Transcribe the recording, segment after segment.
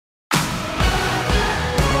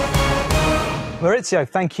Mauricio,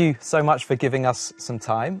 thank you so much for giving us some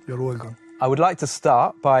time. You're welcome. I would like to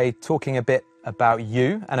start by talking a bit about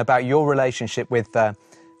you and about your relationship with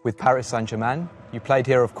Paris Saint-Germain. You played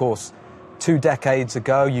here, of course, 2 decades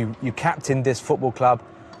ago. You captained this football club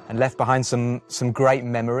and left behind some great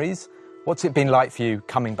memories. What's it been like for you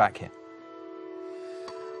coming back here?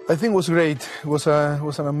 I think it was great. It was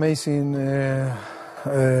an amazing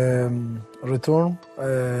return.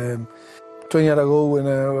 20 years ago, when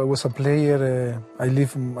I was a player, I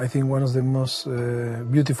lived, I think, one of the most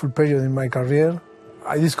beautiful periods in my career.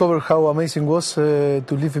 I discovered how amazing it was to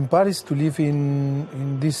live in Paris, to live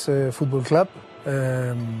in this football club.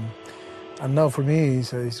 And now for me,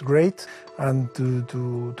 it's great. And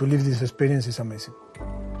to live this experience is amazing.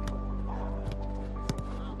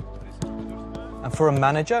 And for a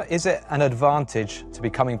manager, is it an advantage to be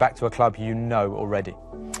coming back to a club you know already?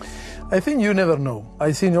 I think you never know.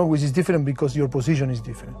 I think always is different because your position is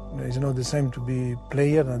different. It's not the same to be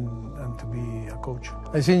player and to be a coach.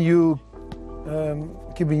 I think you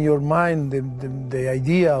keep in your mind the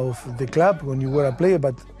idea of the club when you were a player,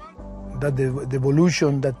 but that the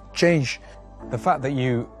evolution, that change. The fact that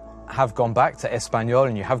you have gone back to Espanyol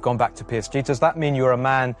and you have gone back to PSG, does that mean you're a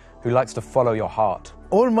man who likes to follow your heart?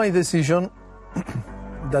 All my decisions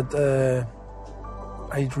that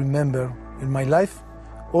I remember in my life,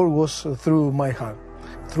 all was through my heart,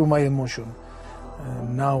 through my emotion.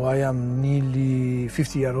 Now I am nearly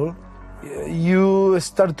 50 years old. You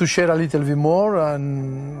start to share a little bit more,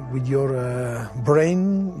 and with your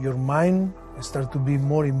brain, your mind, start to be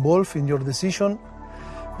more involved in your decision.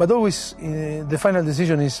 But always, the final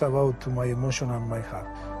decision is about my emotion and my heart.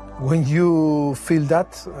 When you feel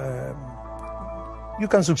that, you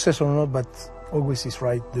can success or not, but always is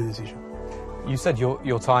right, the decision. You said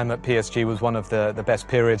your time at PSG was one of the best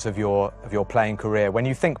periods of your playing career. When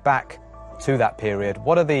you think back to that period,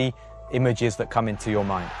 what are the images that come into your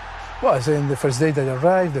mind? Well, I say the first day that I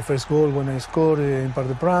arrived, the first goal when I scored in Parc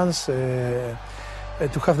des Princes,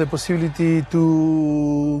 to have the possibility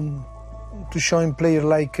to join players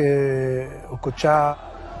like Okocha.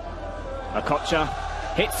 Okocha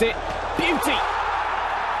hits it, beauty!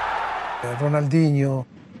 Ronaldinho.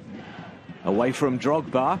 Away from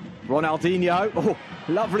Drogba, Ronaldinho, oh,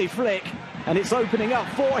 lovely flick, and it's opening up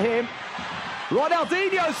for him.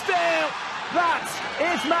 Ronaldinho still, that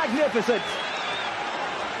is magnificent.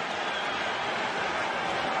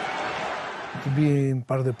 To be in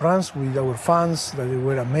Parc des Princes with our fans, that they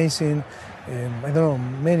were amazing. I don't know,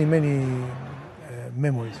 many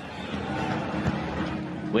memories.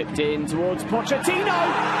 Whipped in towards Pochettino,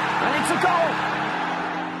 and it's a goal.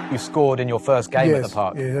 You scored in your first game at the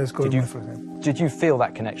Park. Yes, I scored in my first game. Did you feel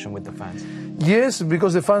that connection with the fans? Yes,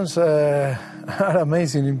 because the fans are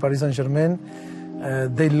amazing in Paris Saint-Germain.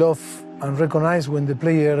 They love and recognize when the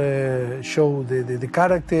player show the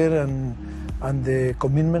character and the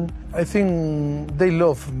commitment. I think they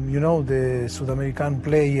love, the South American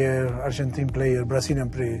player, Argentine player, Brazilian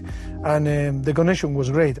player, and the connection was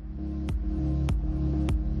great.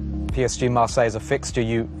 PSG Marseille is a fixture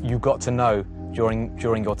you got to know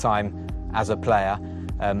during your time as a player,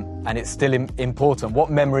 and it's still important. What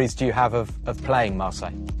memories do you have of playing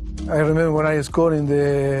Marseille? I remember when I scored in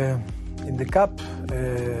the cup,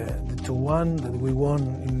 the 2-1 that we won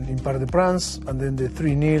in Parc des Princes, and then the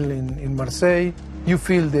 3-0 in Marseille. You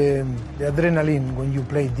feel the adrenaline when you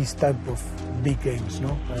play this type of big games,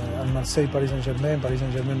 no? And Marseille, Paris Saint-Germain,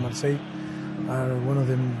 Marseille are one of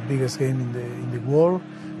the biggest games in the world,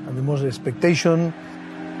 and the most expectation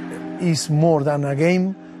is more than a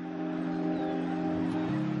game.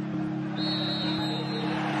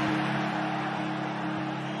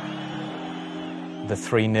 The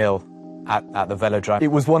 3-0 at the Velodrome. It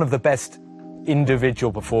was one of the best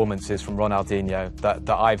individual performances from Ronaldinho that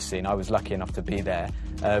I've seen. I was lucky enough to be there.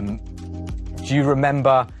 Do you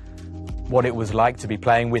remember what it was like to be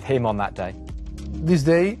playing with him on that day? This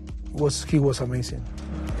day he was amazing.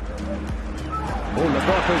 Oh,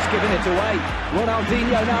 Labrocco's giving it away.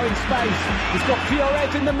 Ronaldinho now in space. He's got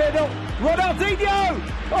Fioret in the middle. Ronaldinho!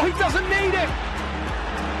 Oh, he doesn't need it!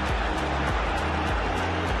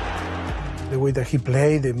 The way that he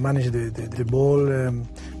played, they managed the ball,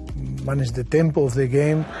 managed the tempo of the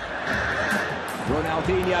game.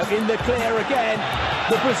 Ronaldinho in the clear again.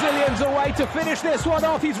 The Brazilians away to finish this one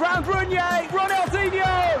off. He's round Brunier.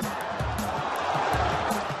 Ronaldinho!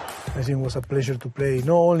 I think it was a pleasure to play,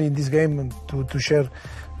 not only in this game, to share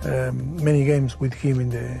many games with him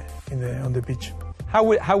on the pitch. How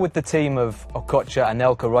would the team of Okocha,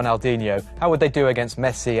 Anelka, Ronaldinho, how would they do against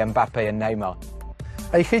Messi, Mbappé and Neymar?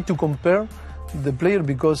 I hate to compare the player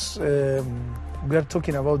because we are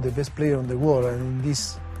talking about the best player in the world, and in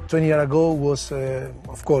these 20 years ago was,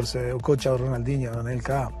 of course, Okocha, Ronaldinho,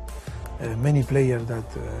 Anelka, many players that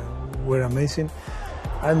were amazing.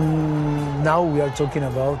 And now we are talking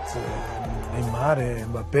about Neymar,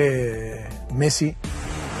 Mbappé, Messi.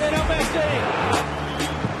 Leo Messi!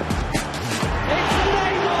 It's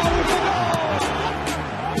Neymar with the goal!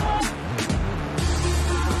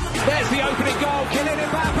 There's the opening goal, Kylian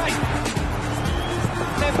Mbappé!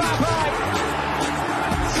 Mbappé!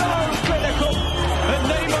 So critical, and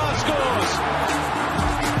Neymar scores!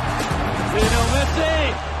 Leo Messi!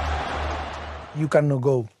 You cannot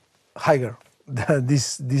go higher than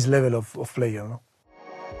this level of player, no?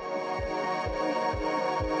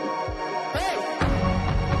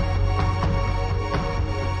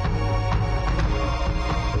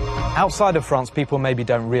 Outside of France, people maybe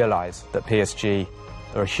don't realise that PSG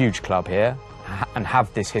are a huge club here and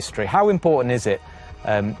have this history. How important is it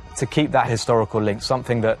to keep that historical link,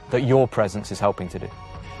 something that your presence is helping to do?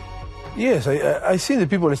 Yes, I think the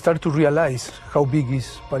people start to realise how big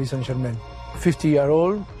is Paris Saint-Germain.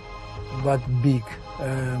 50-year-old, but big.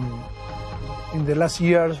 In the last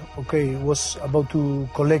years, okay, was about to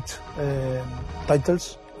collect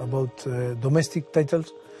titles, about domestic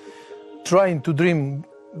titles, trying to dream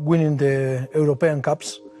winning the European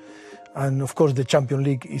Cups, and of course the Champions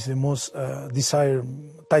League is the most desired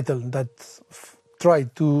title that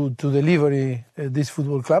tried to deliver this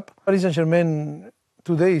football club. Paris Saint-Germain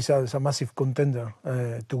today is a massive contender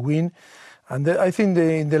to win, and I think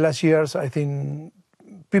in the last years, I think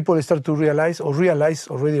people start to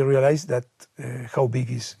already realize that how big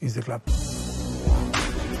is the club.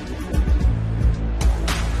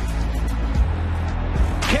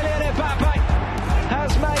 Kylian Mbappé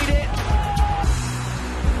has made it.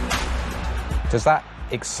 Does that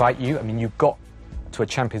excite you? I mean, you got to a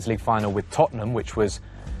Champions League final with Tottenham, which was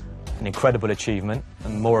an incredible achievement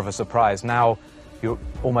and more of a surprise. Now you're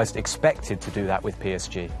almost expected to do that with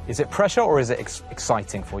PSG. Is it pressure or is it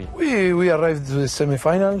exciting for you? We arrived to the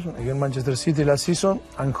semi-final against Manchester City last season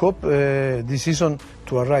and hope this season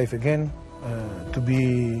to arrive again, to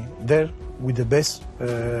be there with the best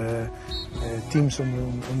teams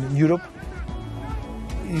in Europe.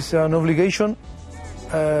 It's an obligation.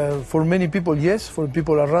 For many people, yes. For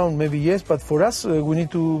people around, maybe yes. But for us, we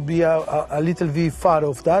need to be a little bit far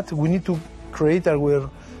of that. We need to create our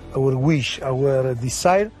wish, our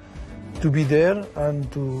desire to be there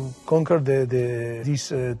and to conquer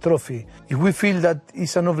this trophy. If we feel that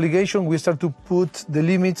it's an obligation, we start to put the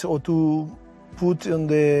limits or to put on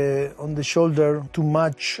the shoulder too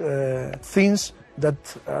much things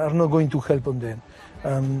that are not going to help on them.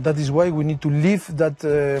 That is why we need to live that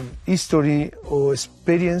history or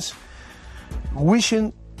experience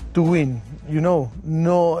wishing to win, no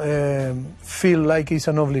feel like it's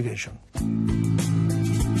an obligation.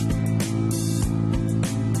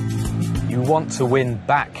 You want to win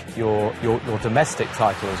back your domestic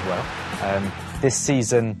title as well. This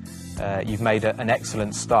season you've made an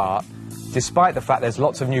excellent start. Despite the fact there's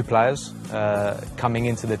lots of new players coming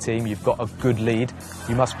into the team, you've got a good lead.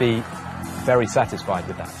 You must be very satisfied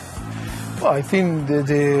with that. Well, I think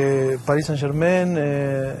the Paris Saint-Germain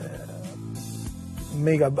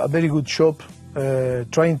make a very good job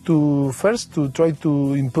trying to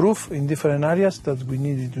improve in different areas that we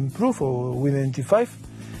needed to improve or we identify,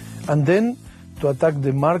 and then to attack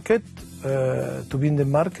the market, to be in the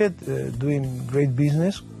market, doing great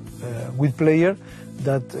business with players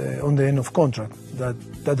that on the end of contract.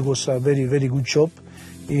 That was a very, very good job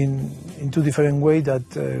in two different ways that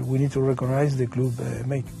we need to recognize the club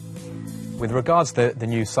make. With regards to the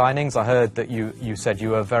new signings, I heard that you said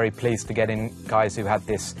you were very pleased to get in guys who had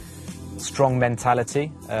this strong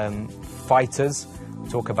mentality, fighters.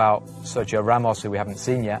 Talk about Sergio Ramos, who we haven't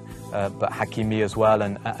seen yet, but Hakimi as well,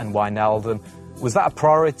 and Wijnaldum. Was that a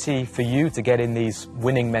priority for you to get in these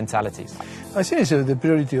winning mentalities? I think it's the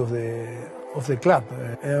priority of the club.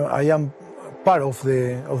 I am part of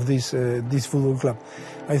this football club.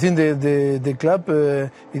 I think the club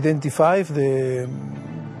identified the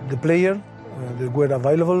player that were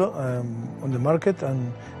available on the market,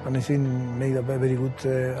 and I think made a very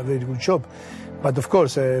good job. But of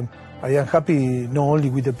course, I am happy not only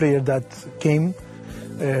with the player that came.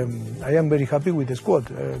 I am very happy with the squad.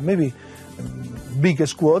 Maybe big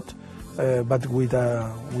squad, but with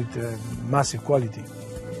massive quality.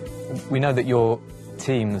 We know that your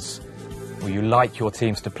teams, or you like your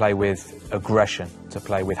teams to play with aggression, to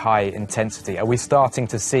play with high intensity. Are we starting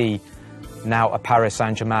to see now a Paris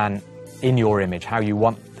Saint-Germain in your image, how you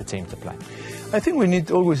want the team to play? I think we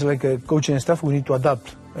need always, like a coaching staff, we need to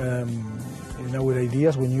adapt in our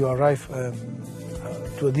ideas. When you arrive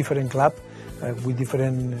to a different club with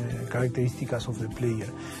different characteristics of the player.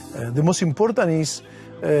 The most important is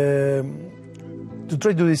to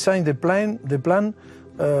try to design the plan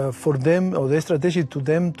for them, or the strategy to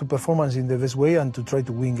them, to performance in the best way and to try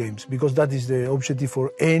to win games, because that is the objective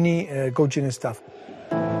for any coaching staff.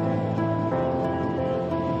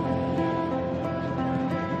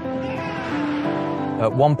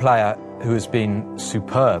 One player who has been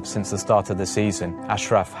superb since the start of the season,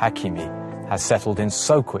 Achraf Hakimi, has settled in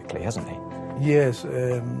so quickly, hasn't he? Yes,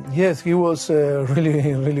 yes, he was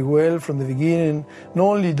really well from the beginning, not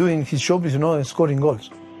only doing his job, scoring goals.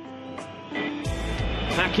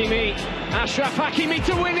 Hakimi, Achraf Hakimi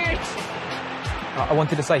to win it! I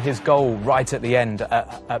wanted to say his goal right at the end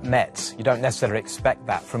at Metz. You don't necessarily expect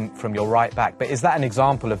that from your right back, but is that an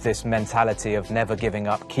example of this mentality of never giving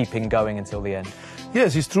up, keeping going until the end?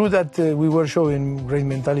 Yes, it's true that we were showing great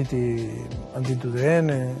mentality until to the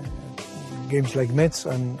end. Games like Metz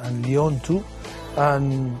and Lyon too,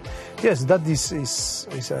 and yes, that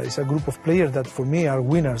is a group of players that for me are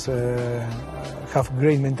winners, have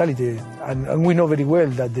great mentality, and we know very well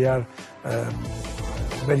that they are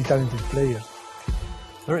very talented players.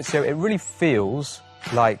 Mauricio, it really feels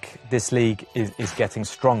like this league is getting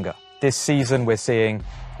stronger. This season we're seeing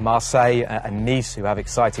Marseille and Nice, who have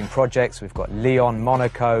exciting projects. We've got Lyon,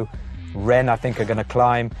 Monaco, Rennes I think are going to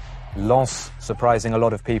climb. Lens surprising a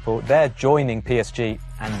lot of people. They're joining PSG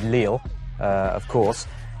and Lille, of course.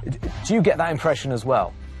 Do you get that impression as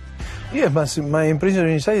well? Yeah, but my impression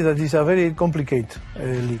inside is that it's a very complicated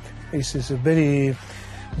league. It's a very,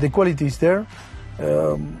 the quality is there.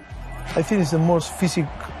 I think it's the most physical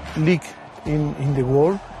league in the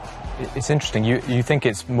world. It's interesting. You think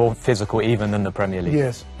it's more physical even than the Premier League?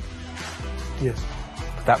 Yes. Yes.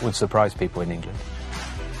 That would surprise people in England.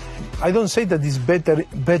 I don't say that it's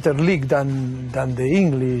better league than the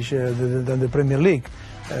English, than the Premier League.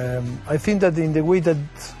 I think that in the way that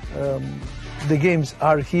the games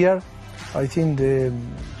are here, I think they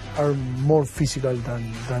are more physical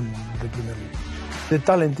than the Premier League. The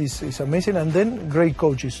talent is amazing, and then great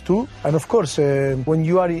coaches too. And of course, when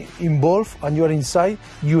you are involved and you are inside,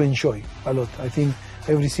 you enjoy a lot. I think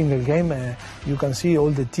every single game you can see all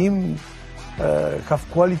the team have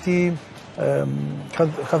quality.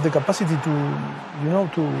 Have the capacity to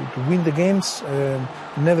win the games,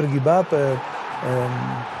 never give up.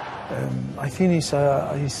 I think it's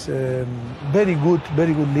very good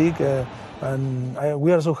league, and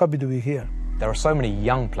we are so happy to be here. There are so many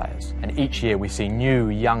young players, and each year we see new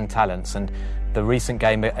young talents. And the recent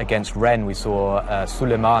game against Rennes, we saw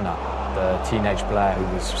Sulemana, the teenage player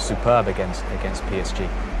who was superb against PSG.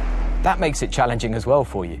 That makes it challenging as well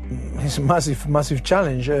for you. It's a massive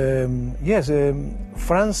challenge. Yes,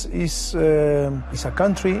 France is a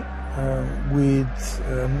country with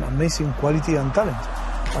amazing quality and talent,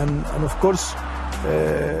 and of course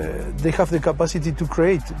they have the capacity to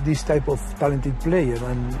create this type of talented player,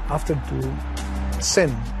 and after to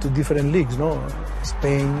send to different leagues,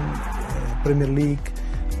 Spain, Premier League,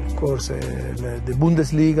 of course, the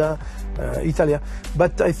Bundesliga, Italy.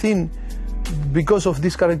 But I think, because of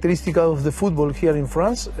this characteristic of the football here in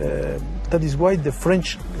France, that is why the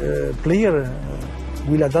French player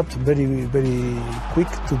will adapt very quick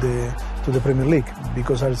to the Premier League,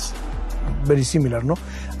 because it's very similar, no?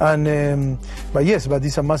 And but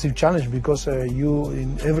it's a massive challenge, because you,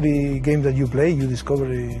 in every game that you play, you discover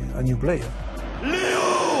a new player.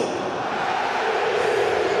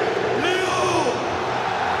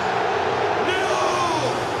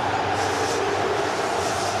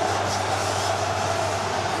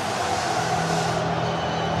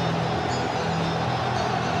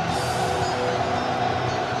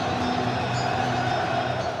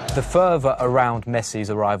 The fervour around Messi's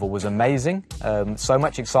arrival was amazing. So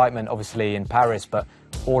much excitement, obviously, in Paris, but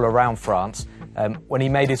all around France. When he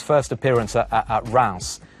made his first appearance at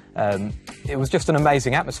Reims, it was just an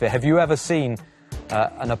amazing atmosphere. Have you ever seen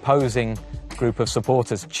an opposing group of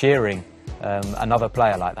supporters cheering another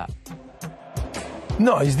player like that?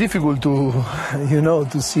 No, it's difficult to,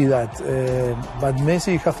 to see that. But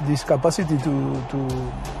Messi has this capacity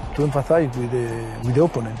to emphasize with the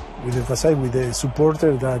opponent, with emphasize with the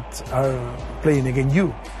supporter that are playing against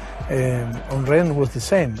you. On Rennes was the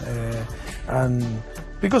same, and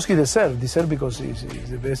because he deserved because he's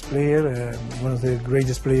the best player, one of the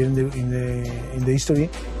greatest players in the history.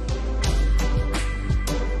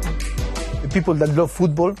 The people that love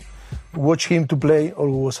football watch him to play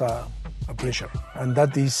always a pleasure, and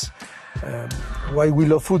that is why we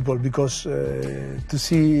love football, because to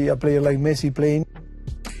see a player like Messi playing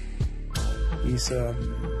is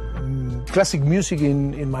classic music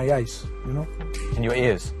in my eyes, In your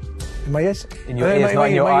ears? In In my eyes? In your ears, not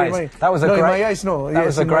in your eyes. That was a no, great. In my eyes, no. That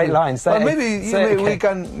was a great line. But maybe we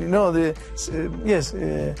can, you know, that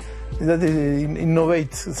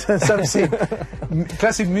innovate something.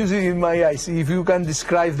 Classic music in my eyes. If you can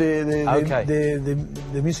describe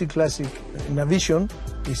the music classic in a vision,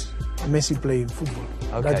 is Messi playing football.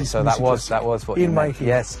 Okay, so that was what in you my meant.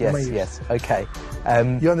 head. Yes. Okay.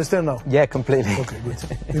 You understand now? Yeah, completely. Okay, good.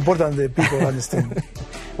 Important that people understand.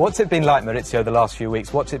 What's it been like, Mauricio, the last few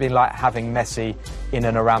weeks? What's it been like having Messi in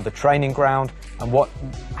and around the training ground? And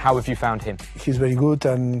how have you found him? He's very good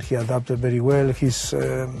and he adapted very well. He's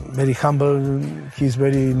very humble. He's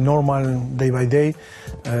very normal day by day,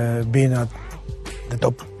 being at the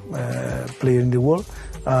top player in the world.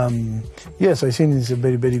 Yes, I think it's a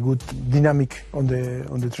very, very good dynamic on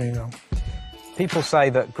the training ground. People say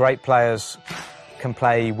that great players can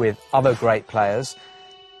play with other great players.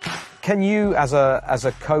 Can you, as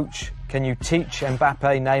a coach, can you teach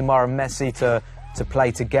Mbappé, Neymar and Messi to play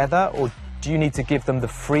together, or do you need to give them the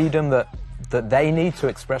freedom that they need to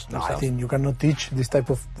express themselves? No, I think you cannot teach this type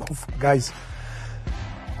of guys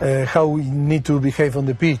how we need to behave on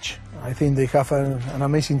the pitch. I think they have an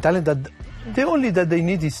amazing talent that the only that they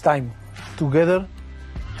need is time together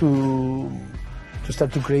to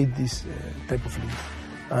start to create this type of league.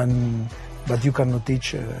 But you cannot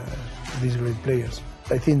teach these great players.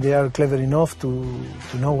 I think they are clever enough to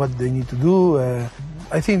know what they need to do.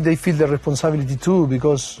 I think they feel the responsibility too,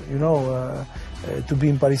 because you know to be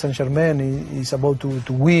in Paris Saint-Germain is about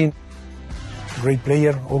to win. Great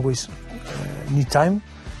player always need time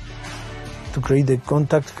to create the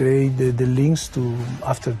contact, create the links to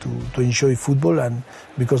enjoy football, and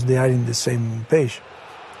because they are in the same page.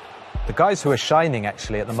 The guys who are shining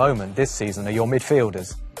actually at the moment this season are your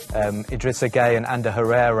midfielders. Idrissa Gueye and Ander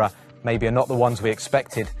Herrera maybe are not the ones we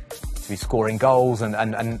expected to be scoring goals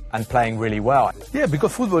and playing really well. Yeah,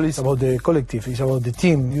 because football is about the collective, it's about the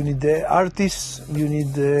team. You need the artists, you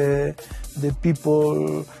need the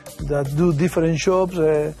people that do different jobs.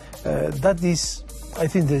 That is, I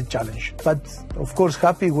think, the challenge. But of course,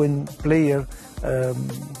 happy when players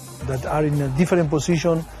that are in a different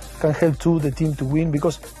position can help too the team to win,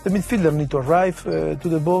 because the midfielder need to arrive to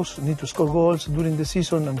the box, need to score goals during the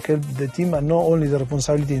season and help the team, and not only the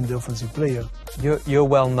responsibility in the offensive player. You're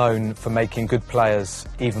well known for making good players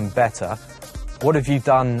even better. What have you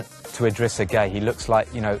done to Idrissa Gueye? He looks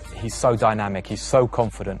like, you know, he's so dynamic, he's so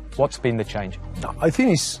confident. What's been the change? No, I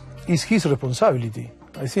think it's his responsibility.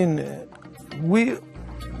 I think we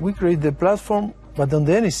create the platform, but on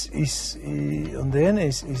the end is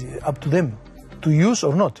up to them to use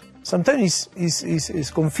or not. Sometimes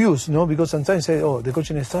it's confused, no? Because sometimes say, oh, the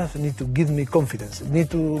coaching staff need to give me confidence, need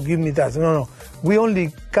to give me that. No. We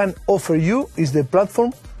only can offer you is the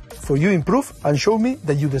platform for you improve and show me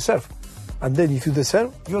that you deserve. And then if you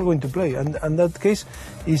deserve, you are going to play. And that case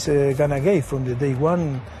is Gana Gueye from the day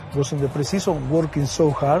one, was in the pre-season working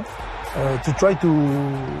so hard to try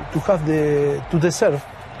to deserve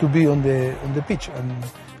to be on the pitch.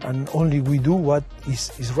 And only we do what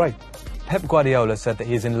is right. Pep Guardiola said that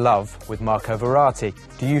he is in love with Marco Verratti.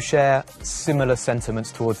 Do you share similar sentiments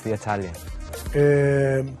towards the Italian?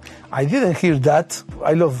 I didn't hear that.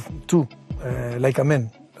 I love too, like a man,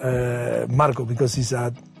 Marco, because he's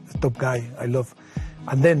a top guy. I love.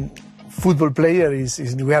 And then football player is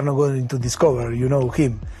we are not going to discover. You know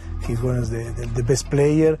him. He's one of the best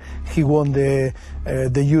player. He won the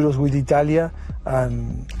Euros with Italia,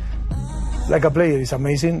 and like a player is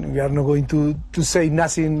amazing. We are not going to say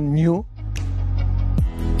nothing new.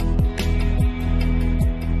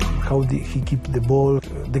 How he keep the ball,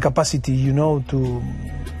 the capacity, you know, to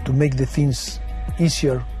make the things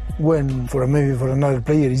easier when maybe for another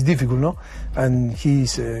player it's difficult, no? And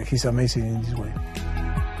he's amazing in this way.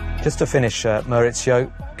 Just to finish, Mauricio,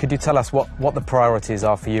 could you tell us what the priorities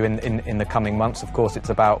are for you in the coming months? Of course, it's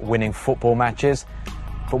about winning football matches,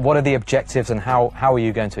 but what are the objectives and how are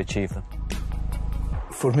you going to achieve them?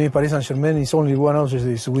 For me, Paris Saint-Germain is only one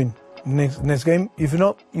objective, is to win next game. If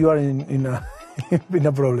not, you are in a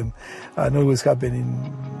problem. And always happen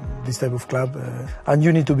in this type of club. And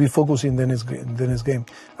you need to be focused in the next game.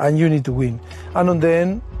 And you need to win. And on the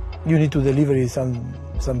end, you need to deliver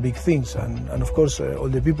some big things. And of course, all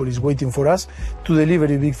the people is waiting for us to deliver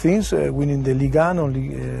big things, winning the Ligue 1 or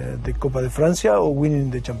the Copa de Francia, or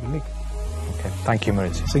winning the Champions League. Okay. Thank you,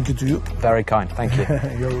 Mauricio. Thank you to you. Very kind. Thank you.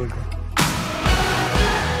 You're welcome.